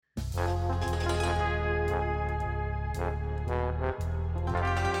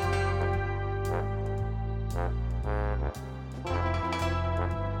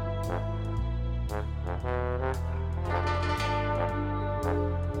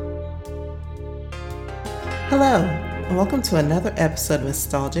Hello, and welcome to another episode of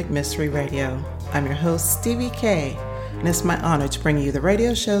Nostalgic Mystery Radio. I'm your host, Stevie K, and it's my honor to bring you the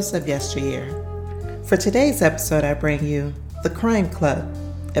radio shows of yesteryear. For today's episode, I bring you The Crime Club,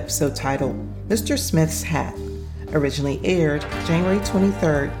 episode titled Mr. Smith's Hat, originally aired January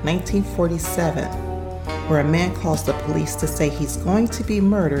 23rd, 1947, where a man calls the police to say he's going to be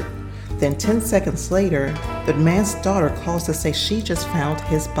murdered. Then 10 seconds later, the man's daughter calls to say she just found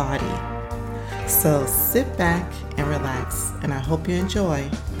his body. So sit back and relax, and I hope you enjoy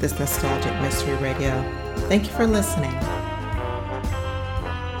this Nostalgic Mystery Radio. Thank you for listening.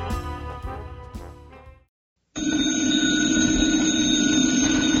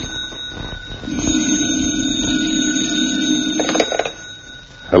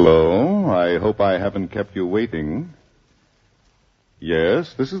 Hello, I hope I haven't kept you waiting.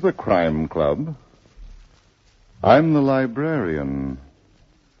 Yes, this is the Crime Club. I'm the librarian.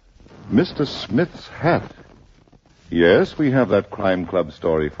 Mr. Smith's hat. Yes, we have that Crime Club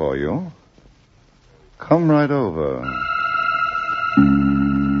story for you. Come right over.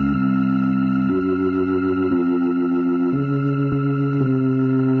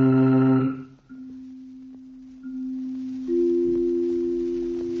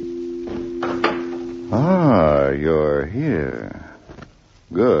 Ah, you're here.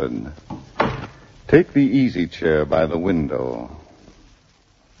 Good. Take the easy chair by the window.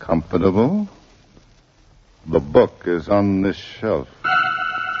 Comfortable? The book is on this shelf.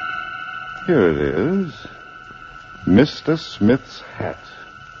 Here it is. Mr. Smith's Hat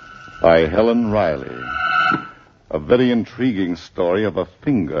by Helen Riley. A very intriguing story of a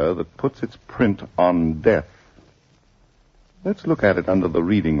finger that puts its print on death. Let's look at it under the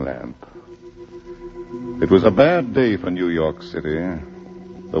reading lamp. It was a bad day for New York City.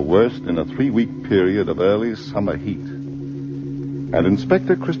 The worst in a 3-week period of early summer heat. And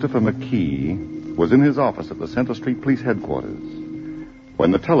Inspector Christopher McKee was in his office at the Center Street Police Headquarters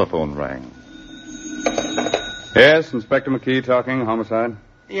when the telephone rang. Yes, Inspector McKee talking, homicide.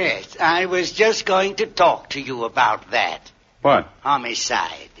 Yes, I was just going to talk to you about that. What?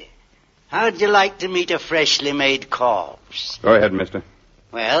 Homicide. How'd you like to meet a freshly made corpse? Go ahead, mister.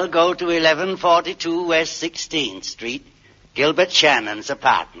 Well, go to 1142 West 16th Street, Gilbert Shannon's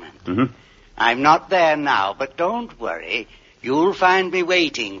apartment. Mm-hmm. I'm not there now, but don't worry. You'll find me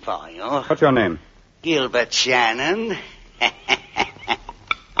waiting for you. What's your name? Gilbert Shannon.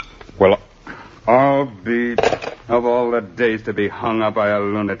 Well, I'll be of all the days to be hung up by a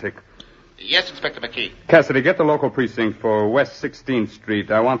lunatic. Yes, Inspector McKee. Cassidy, get the local precinct for West 16th Street.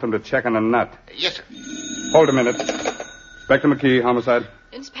 I want them to check on a nut. Yes, sir. Hold a minute. Inspector McKee, homicide.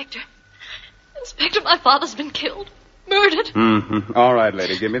 Inspector, my father's been killed. Murdered. Mm-hmm. All right,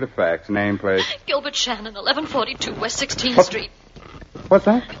 lady, give me the facts. Name, please. Gilbert Shannon, 1142 West 16th Street. What's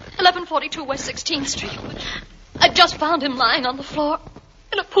that? 1142 West 16th Street. I just found him lying on the floor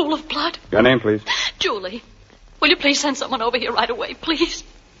in a pool of blood. Your name, please. Julie, will you please send someone over here right away, please?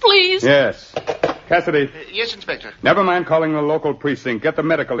 Please? Yes. Cassidy. Yes, Inspector. Never mind calling the local precinct. Get the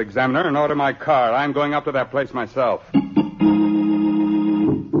medical examiner and order my car. I'm going up to that place myself.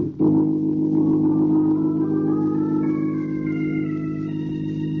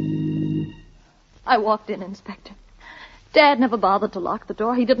 I walked in, Inspector. Dad never bothered to lock the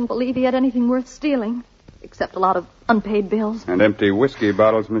door. He didn't believe he had anything worth stealing, except a lot of unpaid bills. And empty whiskey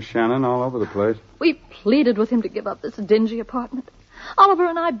bottles, Miss Shannon, all over the place. We pleaded with him to give up this dingy apartment. Oliver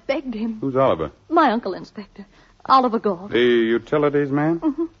and I begged him. Who's Oliver? My uncle, Inspector. Oliver Gold. The utilities man?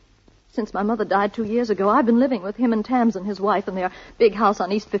 Mm-hmm. Since my mother died 2 years ago, I've been living with him and Tamsin, his wife, in their big house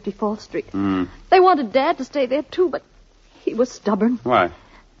on East 54th Street. Mm. They wanted Dad to stay there, too, but he was stubborn. Why?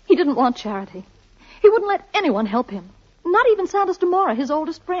 He didn't want charity. He wouldn't let anyone help him. Not even Santos Demora, his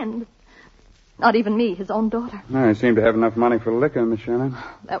oldest friend. Not even me, his own daughter. I seem to have enough money for liquor, Miss Shannon.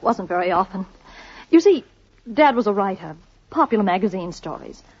 That wasn't very often. You see, Dad was a writer. Popular magazine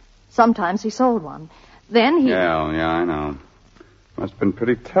stories. Sometimes he sold one. Then he... Yeah, I know. Must have been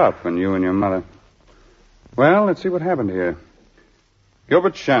pretty tough on you and your mother. Well, let's see what happened here.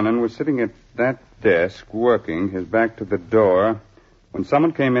 Gilbert Shannon was sitting at that desk, working, his back to the door, when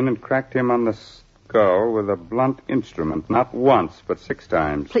someone came in and cracked him on the skull with a blunt instrument. Not once, but 6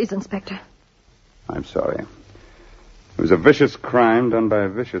 times. Please, Inspector. I'm sorry. It was a vicious crime done by a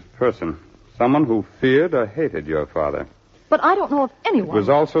vicious person. Someone who feared or hated your father. But I don't know of anyone. It was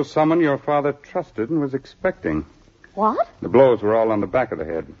also someone your father trusted and was expecting. What? The blows were all on the back of the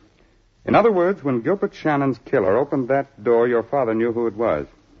head. In other words, when Gilbert Shannon's killer opened that door, your father knew who it was.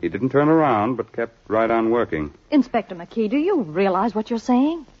 He didn't turn around, but kept right on working. Inspector McKee, do you realize what you're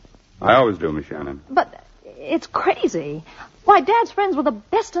saying? I always do, Miss Shannon. But It's crazy. Why, Dad's friends were the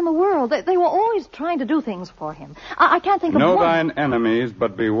best in the world. They were always trying to do things for him. I can't think of Know one. thine enemies,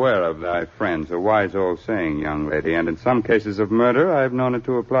 but beware of thy friends. A wise old saying, young lady. And in some cases of murder, I've known it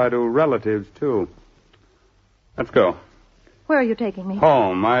to apply to relatives, too. Let's go. Where are you taking me?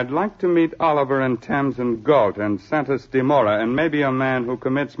 Home. I'd like to meet Oliver and Tamsin Galt and Santos de Mora, and maybe a man who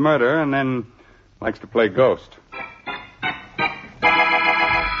commits murder and then likes to play ghost.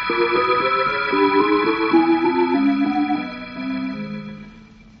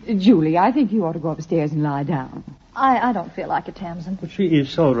 Julie, I think you ought to go upstairs and lie down. I don't feel like it, Tamsin. But she is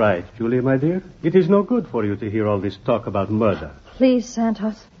so right, Julie, my dear. It is no good for you to hear all this talk about murder. Please,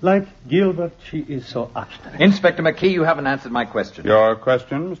 Santos. Like Gilbert, she is so obstinate. Inspector McKee, you haven't answered my question. Your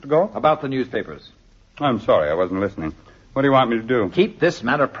question, Mr. Galt? About the newspapers. I'm sorry, I wasn't listening. What do you want me to do? Keep this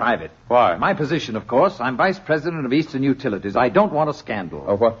matter private. Why? My position, of course. I'm vice president of Eastern Utilities. I don't want a scandal.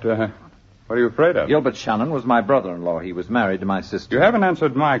 Oh, what are you afraid of? Gilbert Shannon was my brother-in-law. He was married to my sister. You haven't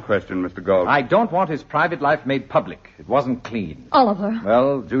answered my question, Mr. Galt. I don't want his private life made public. It wasn't clean. Oliver.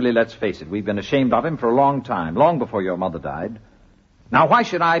 Well, Julie, let's face it. We've been ashamed of him for a long time, long before your mother died. Now, why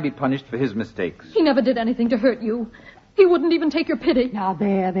should I be punished for his mistakes? He never did anything to hurt you. He wouldn't even take your pity. Now,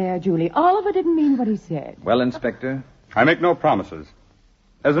 there, Julie. Oliver didn't mean what he said. Well, Inspector? I make no promises.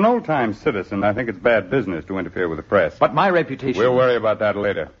 As an old-time citizen, I think it's bad business to interfere with the press. But my reputation... We'll worry about that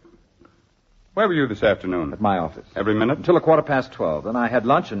later. Where were you this afternoon? At my office. Every minute? Until 12:15. Then I had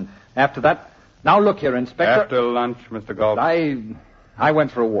lunch, and after that... Now, look here, Inspector... After lunch, Mr. Galt? I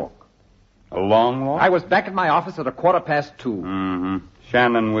went for a walk. A long walk? I was back at my office at 2:15. Mm-hmm.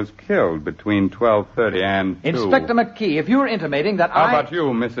 Shannon was killed between 12:30 and 2. Inspector McKee, if you're intimating that How about you,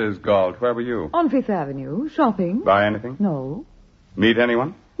 Mrs. Galt? Where were you? On Fifth Avenue, shopping. Buy anything? No. Meet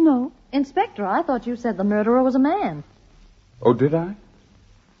anyone? No. Inspector, I thought you said the murderer was a man. Oh, did I?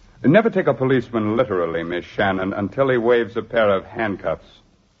 Never take a policeman literally, Miss Shannon, until he waves a pair of handcuffs.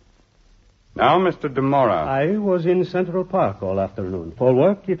 Now, Mr. de Mora. I was in Central Park all afternoon. For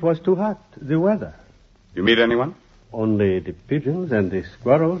work, it was too hot. The weather. You meet anyone? Only the pigeons and the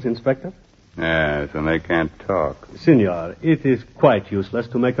squirrels, Inspector. Yes, and they can't talk. Senor, it is quite useless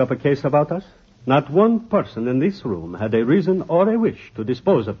to make up a case about us. Not one person in this room had a reason or a wish to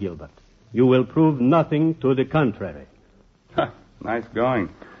dispose of Gilbert. You will prove nothing to the contrary. Nice going.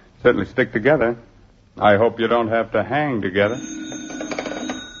 Certainly stick together. I hope you don't have to hang together.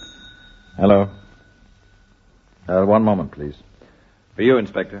 Hello. One moment, please. For you,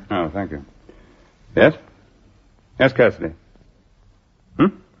 Inspector. Oh, thank you. Yes? Yes, Cassidy.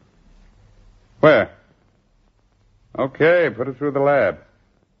 Where? Okay, put it through the lab.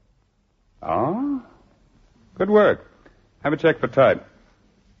 Oh? Good work. Have a check for type.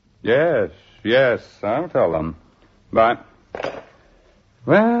 Yes, I'll tell them. But,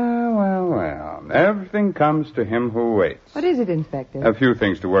 well, everything comes to him who waits. What is it, Inspector? A few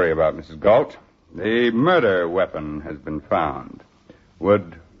things to worry about, Mrs. Galt. The murder weapon has been found.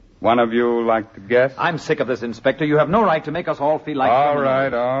 Would one of you like to guess? I'm sick of this, Inspector. You have no right to make us all feel like... All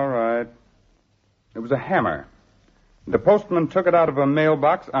right. It was a hammer. The postman took it out of a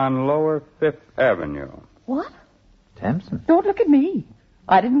mailbox on Lower Fifth Avenue. What? Tamsin? Don't look at me.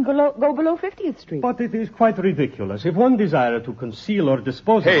 I didn't go below 50th Street. But it is quite ridiculous. If one desired to conceal or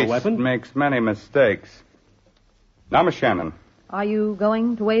dispose of a weapon... Haste makes many mistakes. Now, Miss Shannon. Are you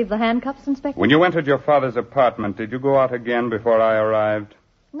going to wave the handcuffs, Inspector? When you entered your father's apartment, did you go out again before I arrived?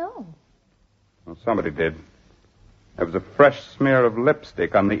 No. Well, somebody did. There was a fresh smear of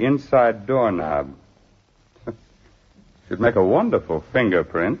lipstick on the inside doorknob. Should make a wonderful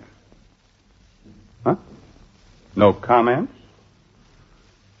fingerprint. Huh? No comments?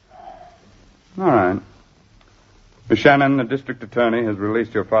 All right. Miss Shannon, the district attorney has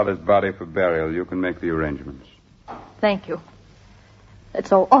released your father's body for burial. You can make the arrangements. Thank you. It's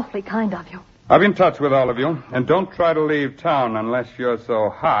so awfully kind of you. I'll be in touch with all of you. And don't try to leave town unless you're so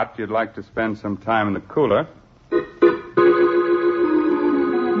hot you'd like to spend some time in the cooler.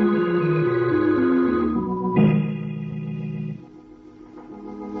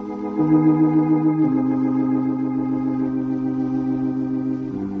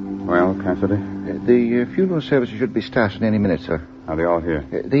 Well, Cassidy? The funeral services should be starting any minute, sir. Are they all here?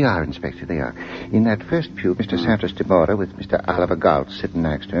 They are, Inspector, they are. In that first pew, Mr. Santos de Mora with Mr. Oliver Galt sitting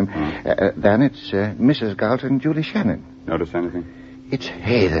next to him. Then it's Mrs. Galt and Julie Shannon. Notice anything? It's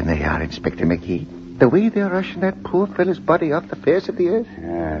heathen they are, Inspector McKee. The way they're rushing that poor fellow's body off the face of the earth.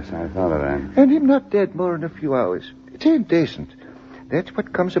 Yes, I thought of that. And him not dead more than a few hours. It ain't decent. That's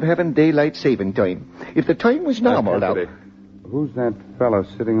what comes of having daylight saving time. If the time was normal now... Who's that fellow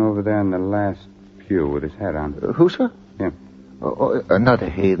sitting over there in the last pew with his hat on? Who, sir? Him. Oh, another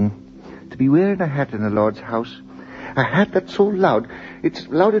heathen. to be wearing a hat in a lord's house. A hat that's so loud, it's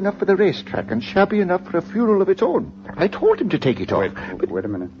loud enough for the racetrack and shabby enough for a funeral of its own. I told him to take it off. Wait a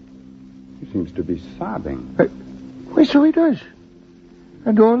minute. He seems to be sobbing. Why, so he does.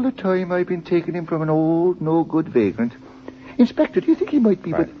 And all the time I've been taking him from an old, no-good vagrant. Inspector, do you think he might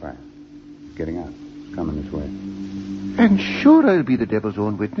be... Right. Getting out. Coming this way. And sure I'll be the devil's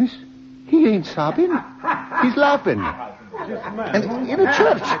own witness. He ain't sobbing. He's laughing. And in a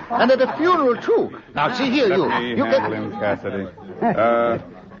church. And at a funeral, too. Now, see here, you handle him, Cassidy.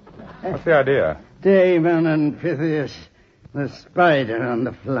 What's the idea? Damon and Pythias, the spider on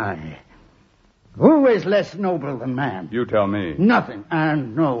the fly. Who is less noble than man? You tell me. Nothing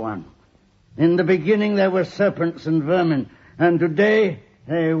and no one. In the beginning there were serpents and vermin, and today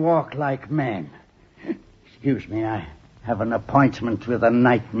they walk like men. Excuse me, I have an appointment with a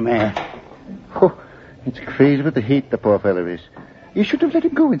nightmare. Oh, it's crazy with the heat the poor fellow is. You should have let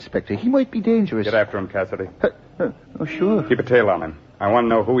him go, Inspector. He might be dangerous. Get after him, Cassidy. Oh, sure. Keep a tail on him. I want to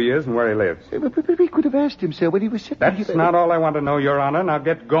know who he is and where he lives. But we could have asked him, sir, when he was sitting... That's not all I want to know, Your Honor. Now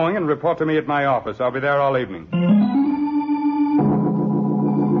get going and report to me at my office. I'll be there all evening.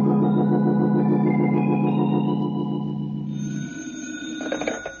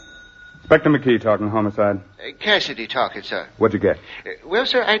 Inspector McKee talking homicide. Cassidy talking, sir. What'd you get? Well,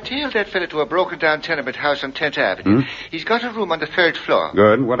 sir, I tailed that fellow to a broken-down tenement house on 10th Avenue. He's got a room on the 3rd floor.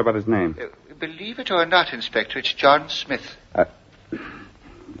 Good. What about his name? Believe it or not, Inspector, it's John Smith.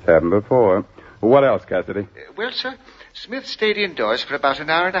 It's happened before. What else, Cassidy? Well, sir, Smith stayed indoors for about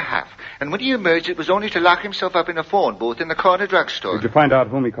an hour and a half. And when he emerged, it was only to lock himself up in a phone booth in the corner drugstore. Did you find out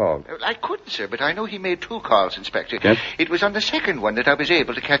whom he called? I couldn't, sir, but I know he made 2 calls, Inspector. Yes? It was on the second one that I was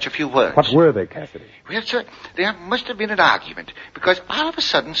able to catch a few words. What were they, Cassidy? Well, sir, there must have been an argument, because all of a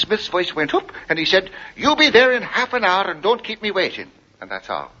sudden Smith's voice went up, and he said, "You be there in half an hour and don't keep me waiting." And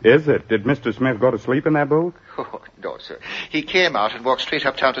that's all. Is it? Did Mr. Smith go to sleep in that booth? Oh, no, sir. He came out and walked straight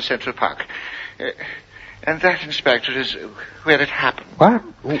uptown to Central Park. And that, Inspector, is where it happened. What?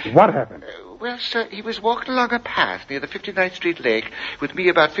 What happened? Well, sir, he was walking along a path near the 59th Street Lake with me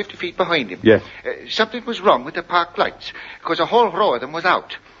about 50 feet behind him. Yes. Something was wrong with the park lights, because a whole row of them was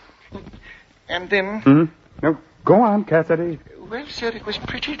out. And then... No, go on, Cassidy. Well, sir, it was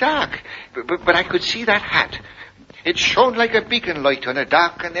pretty dark, but I could see that hat. It shone like a beacon light on a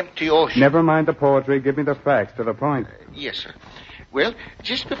dark and empty ocean. Never mind the poetry. Give me the facts to the point. Yes, sir. Well,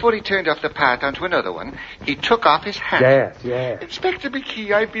 just before he turned off the path onto another one, he took off his hat. Yes. Inspector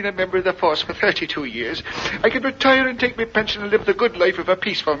McKee, I've been a member of the force for 32 years. I could retire and take my pension and live the good life of a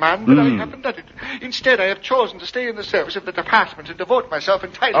peaceful man, but I haven't done it. Instead, I have chosen to stay in the service of the department and devote myself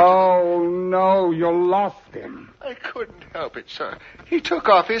entirely to... Oh, no, you lost him. I couldn't help it, sir. He took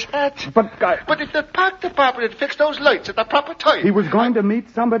off his hat. But if the park department had fixed those lights at the proper time... He was going to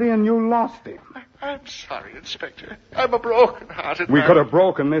meet somebody and you lost him. I'm sorry, Inspector. I'm a broken-hearted man. We could have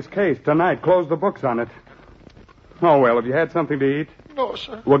broken this case tonight. Close the books on it. Oh, well, have you had something to eat? No,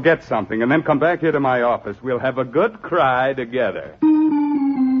 sir. We'll get something and then come back here to my office. We'll have a good cry together.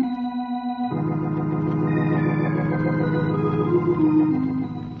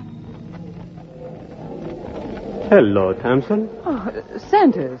 Hello, Thompson. Oh,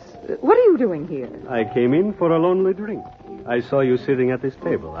 Santos, what are you doing here? I came in for a lonely drink. I saw you sitting at this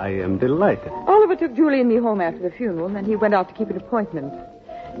table. I am delighted. Oliver took Julie and me home after the funeral, and then he went out to keep an appointment.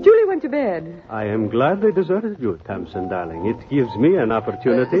 Julie went to bed. I am glad they deserted you, Thompson, darling. It gives me an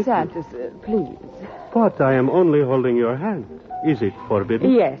opportunity. Santos, please. But I am only holding your hand. Is it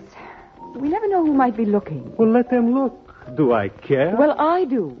forbidden? Yes. We never know who might be looking. Well, let them look. Do I care? Well, I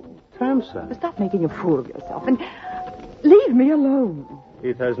do. Thompson. Stop making a fool of yourself and leave me alone.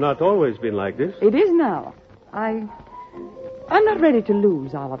 It has not always been like this. It is now. I'm not ready to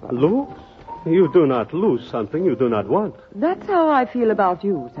lose, Oliver. Lose? You do not lose something you do not want. That's how I feel about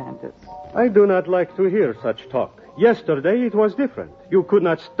you, Santos. I do not like to hear such talk. Yesterday it was different. You could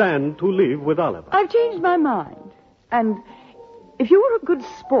not stand to live with Oliver. I've changed my mind. And if you were a good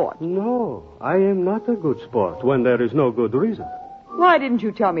sport... No, I am not a good sport when there is no good reason. Why didn't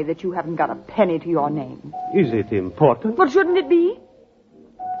you tell me that you haven't got a penny to your name? Is it important? Well, shouldn't it be?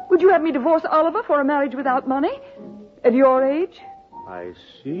 Would you have me divorce Oliver for a marriage without money? At your age? I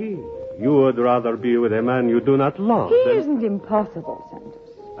see. You would rather be with a man you do not love. He isn't impossible, Santos.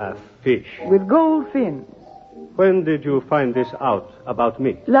 A fish. With gold fins. When did you find this out about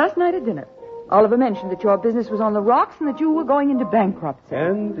me? Last night at dinner. Oliver mentioned that your business was on the rocks and that you were going into bankruptcy.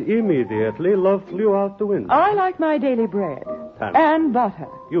 And immediately love flew out the window. I like my daily bread. And butter.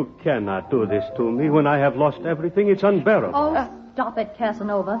 You cannot do this to me when I have lost everything. It's unbearable. Oh, stop it,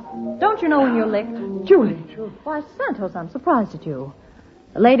 Casanova. Don't you know when you're licked? Julie. Why, Santos, I'm surprised at you.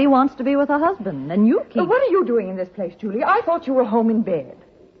 The lady wants to be with her husband, and you keep... What are you doing in this place, Julie? I thought you were home in bed.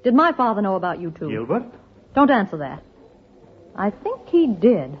 Did my father know about you, too? Gilbert? Don't answer that. I think he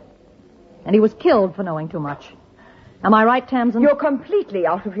did. And he was killed for knowing too much. Am I right, Tamsin? You're completely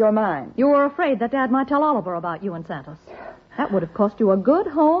out of your mind. You were afraid that Dad might tell Oliver about you and Santos. That would have cost you a good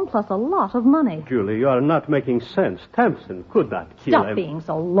home plus a lot of money. Julie, you are not making sense. Tamsin could not kill Stop being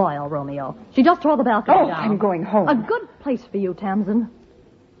so loyal, Romeo. She just tore the balcony down. I'm going home. A good place for you, Tamsin.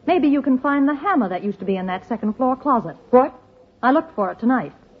 Maybe you can find the hammer that used to be in that second-floor closet. What? I looked for it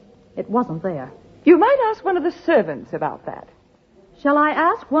tonight. It wasn't there. You might ask one of the servants about that. Shall I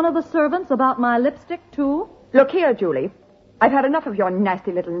ask one of the servants about my lipstick, too? Look here, Julie. I've had enough of your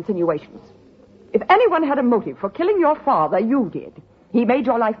nasty little insinuations. If anyone had a motive for killing your father, you did. He made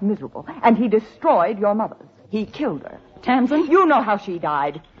your life miserable, and he destroyed your mother's. He killed her. Tamsin? You know how she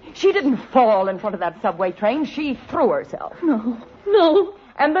died. She didn't fall in front of that subway train. She threw herself. No.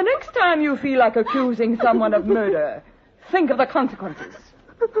 And the next time you feel like accusing someone of murder, think of the consequences.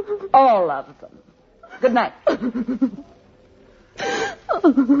 All of them. Good night.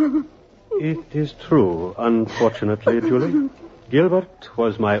 It is true, unfortunately, Julie. Gilbert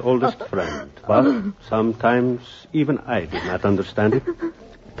was my oldest friend, but sometimes even I did not understand it.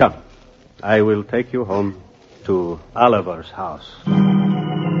 Come, I will take you home to Oliver's house.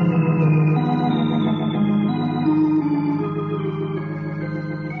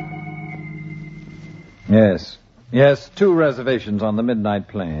 Yes, 2 reservations on the midnight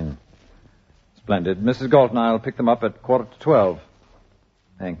plane. Splendid. Mrs. Galton, I'll pick them up at 11:45.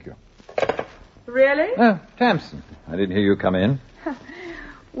 Thank you. Really? Tamsin, I didn't hear you come in.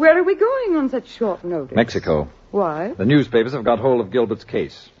 Where are we going on such short notice? Mexico. Why? The newspapers have got hold of Gilbert's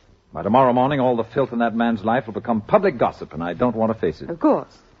case. By tomorrow morning, all the filth in that man's life will become public gossip, and I don't want to face it. Of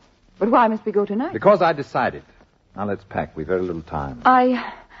course. But why must we go tonight? Because I decided. Now let's pack. We've very little time.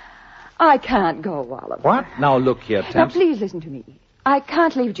 I can't go, Oliver. What? Now look here, Tamsin. Now, please listen to me. I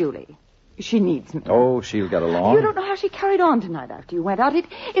can't leave Julie. She needs me. Oh, she'll get along. You don't know how she carried on tonight after you went out.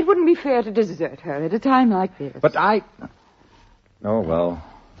 It wouldn't be fair to desert her at a time like this. But Oh, well,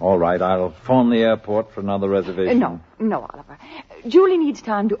 all right. I'll phone the airport for another reservation. No, Oliver. Julie needs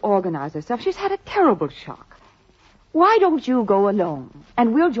time to organize herself. She's had a terrible shock. Why don't you go alone?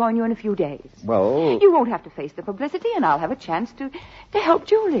 And we'll join you in a few days. Well... You won't have to face the publicity, and I'll have a chance to help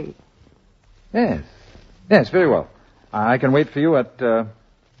Julie. Yes, very well. I can wait for you at the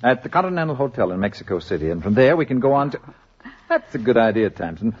Continental Hotel in Mexico City, and from there we can go on to... That's a good idea,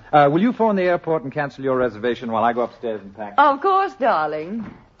 Tamsin. Will you phone the airport and cancel your reservation while I go upstairs and pack? Of course, darling.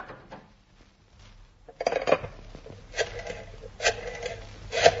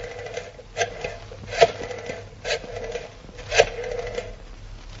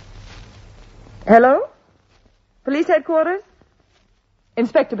 Hello? Police headquarters?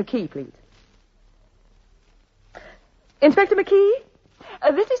 Inspector McKee, please. Inspector McKee?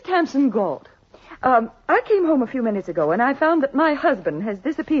 This is Tamsin Galt. I came home a few minutes ago, and I found that my husband has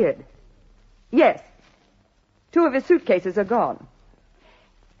disappeared. Yes. 2 of his suitcases are gone.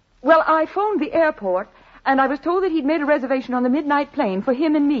 Well, I phoned the airport, and I was told that he'd made a reservation on the midnight plane for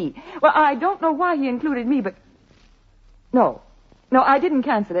him and me. Well, I don't know why he included me, but... No, I didn't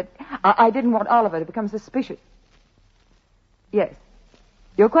cancel it. I didn't want Oliver to become suspicious. Yes.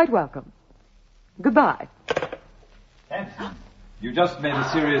 You're quite welcome. Goodbye. Tamsin, you just made a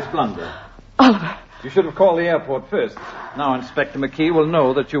serious blunder. Oliver. You should have called the airport first. Now Inspector McKee will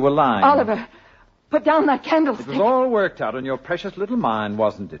know that you were lying. Oliver, put down that candlestick. It was all worked out in your precious little mind,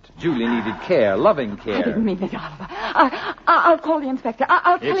 wasn't it? Julie needed care, loving care. I didn't mean it, Oliver. I'll call the inspector.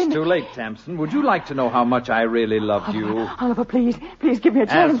 I'll tell him... It's too late, Tamsin. Would you like to know how much I really loved you? Oliver, please give me a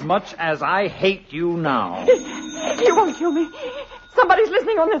chance. As much as I hate you now. You won't kill me. Somebody's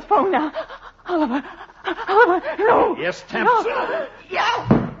listening on this phone now. Oliver, no. Yes, Tamsin. No.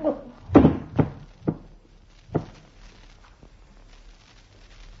 Yeah.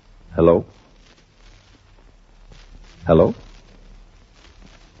 Hello? Hello?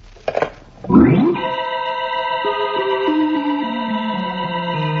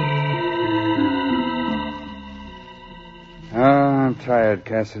 I'm tired,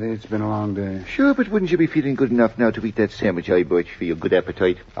 Cassidy. It's been a long day. Sure, but wouldn't you be feeling good enough now to eat that sandwich I bought you for your good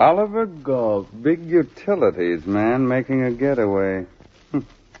appetite? Oliver Galt, big utilities man, making a getaway.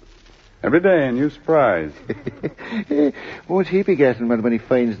 Every day a new surprise. Won't he be getting one when he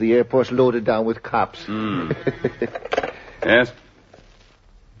finds the airport's loaded down with cops? Yes?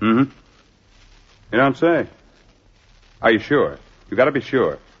 Mm-hmm. You don't say. Are you sure? You gotta be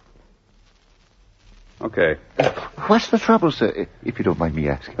sure. Okay. What's the trouble, sir, if you don't mind me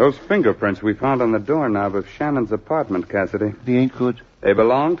asking? Those fingerprints we found on the doorknob of Shannon's apartment, Cassidy. They ain't good. They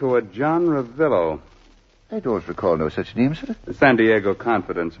belong to a John Ravillo. I don't recall no such name, sir. The San Diego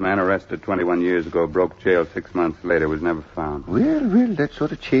confidence man arrested 21 years ago, broke jail 6 months later, was never found. Well, that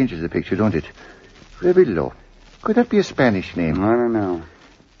sort of changes the picture, don't it? Ravillo. Could that be a Spanish name? I don't know.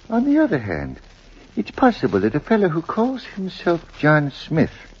 On the other hand, it's possible that a fellow who calls himself John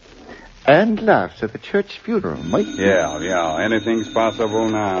Smith and laughs at the church funeral might... Yeah. Anything's possible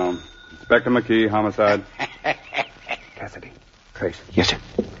now. Inspector McKee, homicide. Cassidy. Trace. Yes, sir.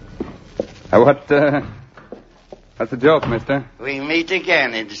 What's the joke, mister? We meet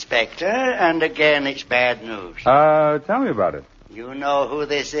again, Inspector, and again it's bad news. Tell me about it. You know who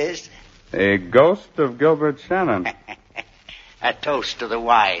this is? A ghost of Gilbert Shannon. A toast to the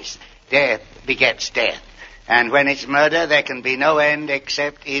wise. Death begets death. And when it's murder, there can be no end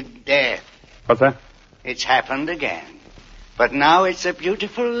except in death. What's that? It's happened again. But now it's a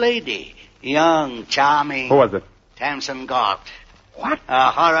beautiful lady. Young, charming. Who was it? Tamsin Galt. What?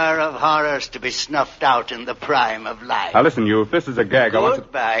 A horror of horrors to be snuffed out in the prime of life. Now, listen, you, if this is a gag, I want to...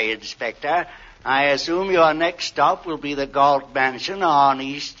 Goodbye, Inspector. I assume your next stop will be the Galt Mansion on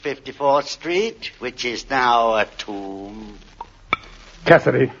East 54th Street, which is now a tomb.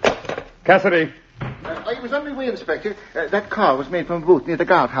 Cassidy. I was on my way, Inspector. That car was made from a booth near the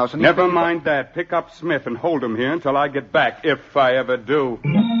guard house. And Never mind that. Pick up Smith and hold him here until I get back, if I ever do.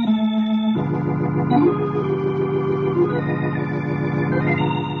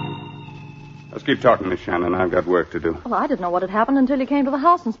 Let's keep talking, Miss Shannon. I've got work to do. Well, I didn't know what had happened until you came to the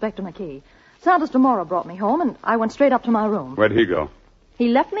house, Inspector McKee. Santos Demora brought me home, and I went straight up to my room. Where'd he go? He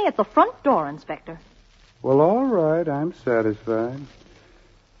left me at the front door, Inspector. Well, all right. I'm satisfied.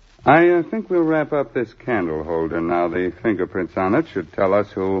 I think we'll wrap up this candle holder now. The fingerprints on it should tell us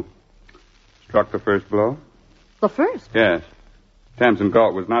who struck the first blow. The first? Yes. Tamsin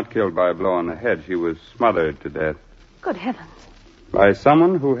Galt was not killed by a blow on the head. She was smothered to death. Good heavens. By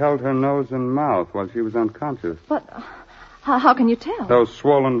someone who held her nose and mouth while she was unconscious. But how can you tell? Those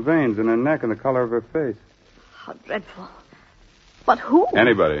swollen veins in her neck and the color of her face. How dreadful. But who?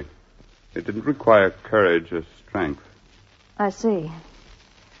 Anybody. It didn't require courage or strength. I see.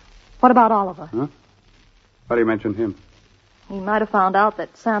 What about Oliver? Huh? Why do you mention him? He might have found out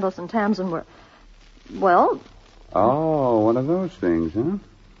that Santos and Tamsin were... Well... Oh, one of those things, huh?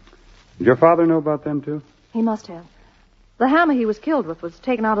 Did your father know about them, too? He must have. The hammer he was killed with was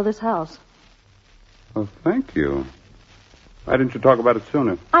taken out of this house. Well, thank you. Why didn't you talk about it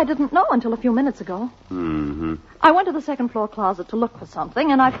sooner? I didn't know until a few minutes ago. Mm-hmm. I went to the second floor closet to look for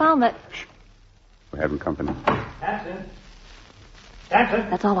something, and I found that... Shh. We're having company. Tamsin?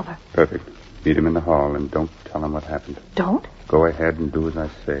 That's Oliver. Perfect. Meet him in the hall and don't tell him what happened. Don't? Go ahead and do as I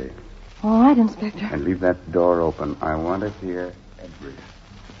say. All right, Inspector. And leave that door open. I want to hear everything.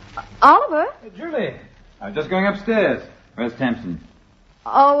 Oliver? Julie, I was just going upstairs. Where's Tamsin?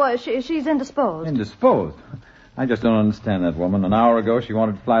 Oh, she's indisposed. Indisposed? I just don't understand that woman. An hour ago, she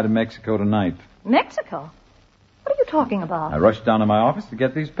wanted to fly to Mexico tonight. Mexico? What are you talking about? I rushed down to my office to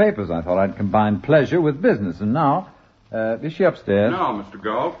get these papers. I thought I'd combine pleasure with business, and now... is she upstairs? No, Mr.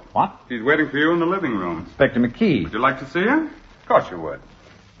 Galt. What? She's waiting for you in the living room. Inspector McKee. Would you like to see her? Of course you would.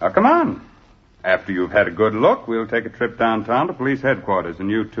 Now, come on. After you've had a good look, we'll take a trip downtown to police headquarters,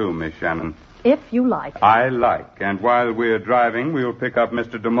 and you too, Miss Shannon. If you like. I like. And while we're driving, we'll pick up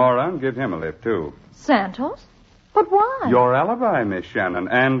Mr. Demora and give him a lift, too. Santos? But why? Your alibi, Miss Shannon.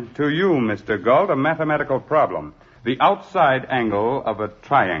 And to you, Mr. Galt, a mathematical problem. The outside angle of a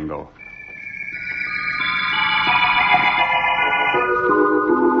triangle.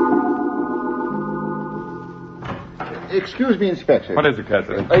 Excuse me, Inspector. What is it,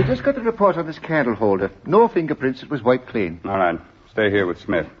 Cassidy? I just got the report on this candle holder. No fingerprints. It was wiped clean. All right. Stay here with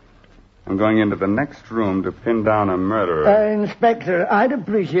Smith. I'm going into the next room to pin down a murderer. Inspector, I'd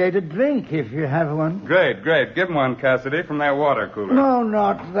appreciate a drink if you have one. Great. Give him one, Cassidy, from that water cooler. No,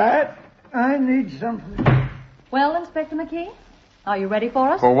 not that. I need something. Well, Inspector McKee, are you ready for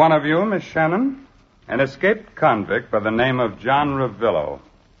us? For one of you, Miss Shannon, an escaped convict by the name of John Ravillo. What's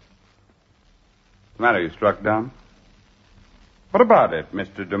the matter? You struck down? What about it,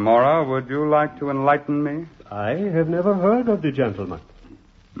 Mr. Demora? Would you like to enlighten me? I have never heard of the gentleman.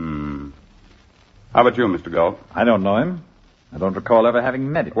 How about you, Mr. Galt? I don't know him. I don't recall ever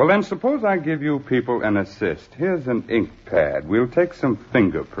having met him. Well, then, suppose I give you people an assist. Here's an ink pad. We'll take some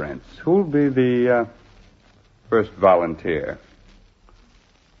fingerprints. Who'll be the first volunteer?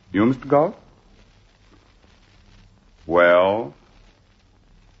 You, Mr. Galt? Well?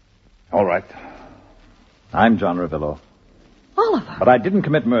 All right. I'm John Ravillo. Oliver. But I didn't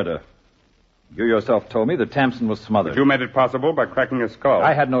commit murder. You yourself told me that Tamsin was smothered. But you made it possible by cracking her skull.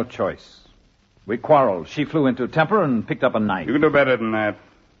 I had no choice. We quarreled. She flew into a temper and picked up a knife. You can do better than that.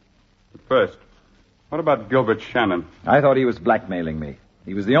 But first, what about Gilbert Shannon? I thought he was blackmailing me.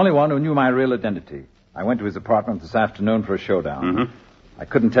 He was the only one who knew my real identity. I went to his apartment this afternoon for a showdown. Mm-hmm. I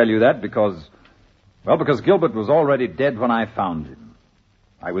couldn't tell you that because Gilbert was already dead when I found him.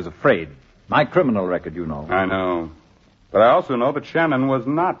 I was afraid. My criminal record, you know. I know. But I also know that Shannon was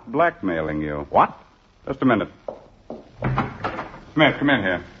not blackmailing you. What? Just a minute. Smith, come in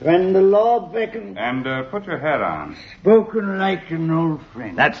here. When the law beckons. And put your hat on. Spoken like an old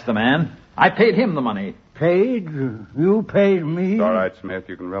friend. That's the man. I paid him the money. Paid? You paid me? It's all right, Smith.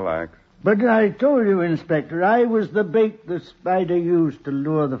 You can relax. But I told you, Inspector, I was the bait the spider used to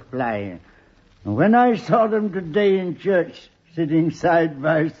lure the fly. And when I saw them today in church, sitting side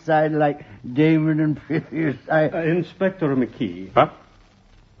by side like Damon and Pythias, Inspector McKee. Huh?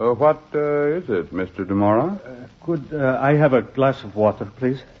 What is it, Mr. DeMora? Could I have a glass of water,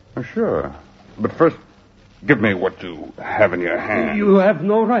 please? Sure. But first, give me what you have in your hand. You have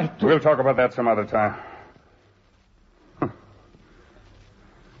no right to... We'll talk about that some other time. Huh.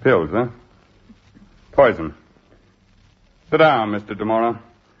 Pills, huh? Poison. Sit down, Mr. DeMora.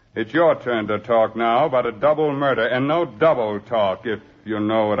 It's your turn to talk now about a double murder, and no double talk, if you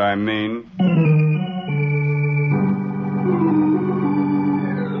know what I mean.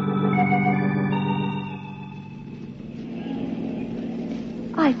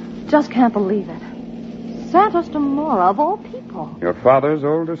 I just can't believe it. Santos Dumont, of all people. Your father's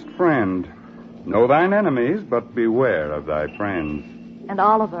oldest friend. Know thine enemies, but beware of thy friends. And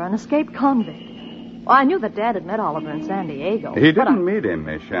Oliver, an escaped convict. Well, I knew that Dad had met Oliver in San Diego. He didn't meet him,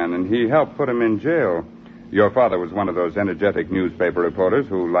 Miss Shannon. He helped put him in jail. Your father was one of those energetic newspaper reporters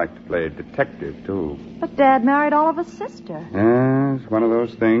who liked to play detective, too. But Dad married Oliver's sister. Yes, one of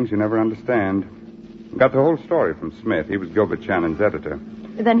those things you never understand. Got the whole story from Smith. He was Gilbert Shannon's editor.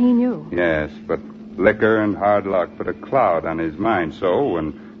 Then he knew. Yes, but liquor and hard luck put a cloud on his mind. So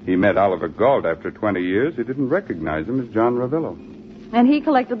when he met Oliver Galt after 20 years, he didn't recognize him as John Ravillo. And he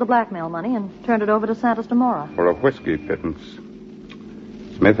collected the blackmail money and turned it over to Santos Dumont. For a whiskey pittance.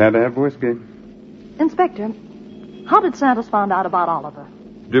 Smith had to have whiskey. Inspector, how did Santos find out about Oliver?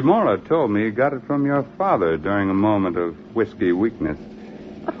 DeMora told me he got it from your father during a moment of whiskey weakness.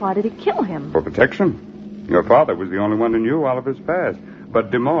 But why did he kill him? For protection. Your father was the only one who knew Oliver's past.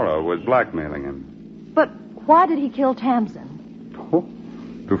 But DeMora was blackmailing him. But why did he kill Tamsin? Oh,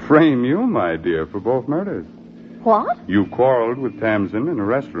 to frame you, my dear, for both murders. What? You quarreled with Tamsin in a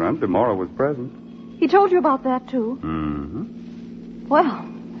restaurant. DeMora was present. He told you about that, too? Mm-hmm. Well,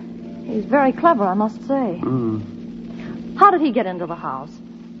 he's very clever, I must say. Mm. How did he get into the house?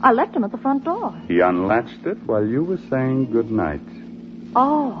 I left him at the front door. He unlatched it while you were saying good night.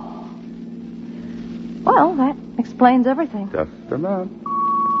 Oh. Well, that explains everything. Just about.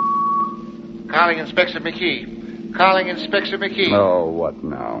 Calling Inspector McKee. Calling Inspector McKee. Oh, what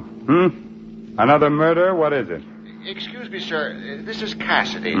now? Another murder? What is it? Excuse me, sir. This is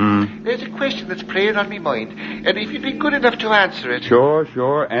Cassidy. Mm. There's a question that's playing on my mind, and if you'd be good enough to answer it...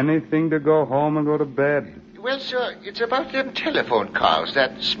 Sure. Anything to go home and go to bed. Well, sir, it's about them telephone calls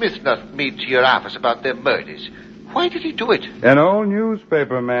that Smith not made to your office about them murders. Why did he do it? An old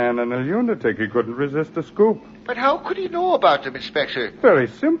newspaper man and a lunatic. He couldn't resist a scoop. But how could he know about them, Inspector? Very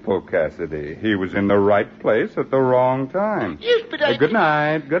simple, Cassidy. He was in the right place at the wrong time. Yes, but I... Good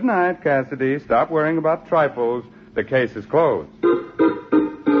night, Cassidy. Stop worrying about trifles. The case is closed.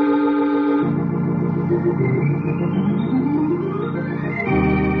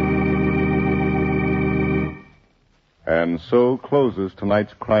 And so closes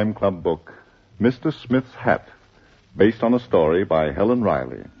tonight's Crime Club book, Mr. Smith's Hat, based on a story by Helen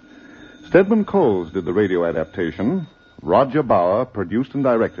Riley. Stedman Coles did the radio adaptation. Roger Bauer produced and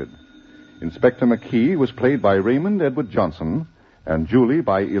directed. Inspector McKee was played by Raymond Edward Johnson, and Julie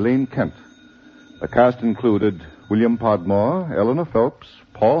by Elaine Kent. The cast included William Podmore, Eleanor Phelps,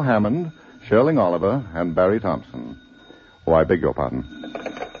 Paul Hammond, Sherling Oliver, and Barry Thompson. Oh, I beg your pardon.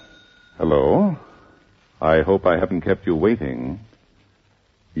 Hello? I hope I haven't kept you waiting.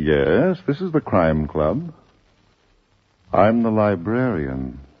 Yes, this is the Crime Club. I'm the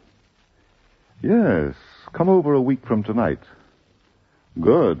librarian. Yes, come over a week from tonight.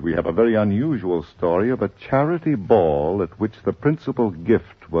 Good. We have a very unusual story of a charity ball at which the principal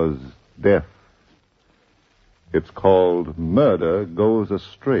gift was death. It's called Murder Goes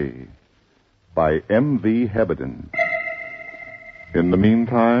Astray by M.V. Heberden. In the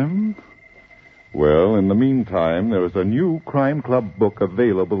meantime, there is a new Crime Club book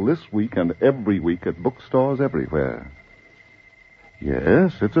available this week and every week at bookstores everywhere.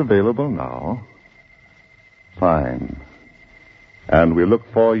 Yes, it's available now. Fine. And we look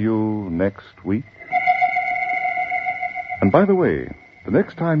for you next week. And by the way, the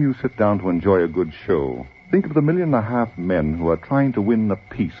next time you sit down to enjoy a good show, think of the 1.5 million men who are trying to win the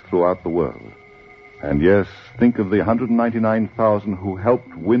peace throughout the world. And yes, think of the 199,000 who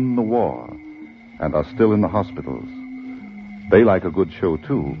helped win the war and are still in the hospitals. They like a good show,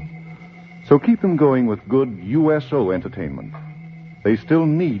 too. So keep them going with good USO entertainment. They still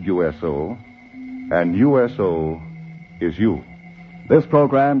need USO, and USO is you. This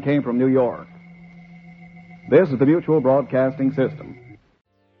program came from New York. This is the Mutual Broadcasting System.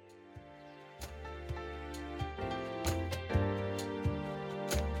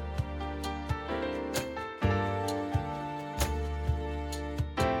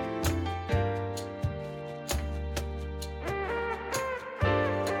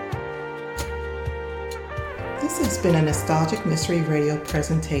 This has been a Nostalgic Mystery Radio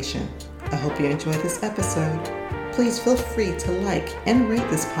presentation. I hope you enjoyed this episode. Please feel free to like and rate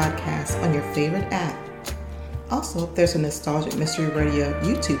this podcast on your favorite app. Also, there's a Nostalgic Mystery Radio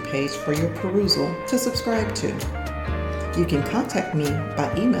YouTube page for your perusal to subscribe to. You can contact me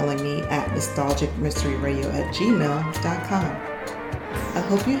by emailing me at nostalgicmysteryradio@gmail.com. I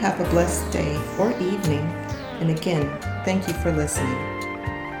hope you have a blessed day or evening. And again, thank you for listening.